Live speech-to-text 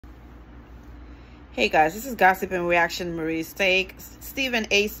Hey guys, this is Gossip and Reaction Marie's Take. Stephen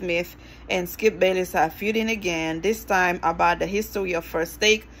A. Smith and Skip Bayless are feuding again, this time about the history of First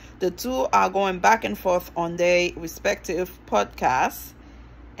Take. The two are going back and forth on their respective podcasts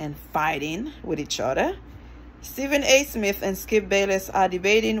and fighting with each other. Stephen A. Smith and Skip Bayless are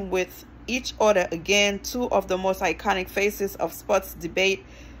debating with each other again. Two of the most iconic faces of sports debate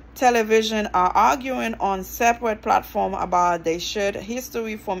television are arguing on separate platforms about their shared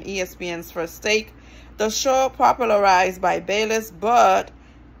history from ESPN's First Take, the show popularized by Bayless, but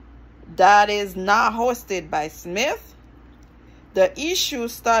that is not hosted by Smith. The issue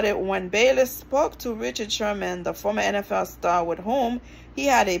started when Bayless spoke to Richard Sherman, the former NFL star with whom he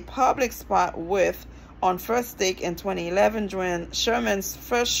had a public spot with on First Take in 2011 during Sherman's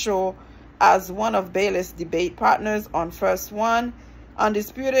first show as one of Bayless' debate partners on First One,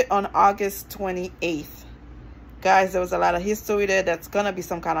 Undisputed, on August 28th. Guys, there was a lot of history there. That's gonna be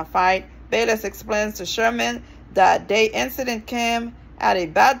some kind of fight. Bayless explains to Sherman that their incident came at a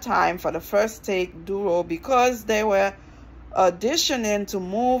bad time for the First Take duo because they were auditioning to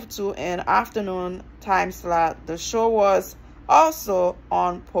move to an afternoon time slot. The show was also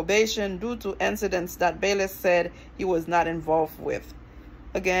on probation due to incidents that Bayless said he was not involved with.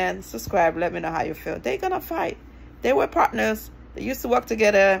 Again, subscribe, let me know how you feel. They're gonna fight. They were partners. They used to work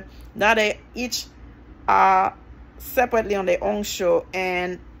together. Now they each are separately on their own show,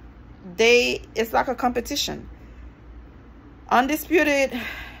 and it's like a competition. Undisputed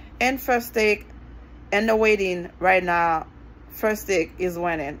and First Take and the waiting right now, First Take is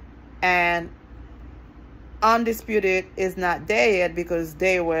winning, and Undisputed is not there yet because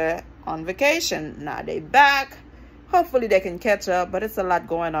they were on vacation. Now they back. Hopefully they can catch up, but it's a lot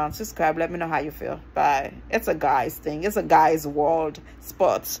going on. Subscribe, let me know how you feel. Bye. It's a guy's thing. It's a guy's world.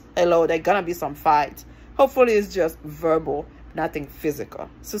 Sports. Hello, there's gonna be some fights. Hopefully it's just verbal, nothing physical.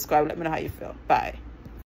 Subscribe, let me know how you feel. Bye.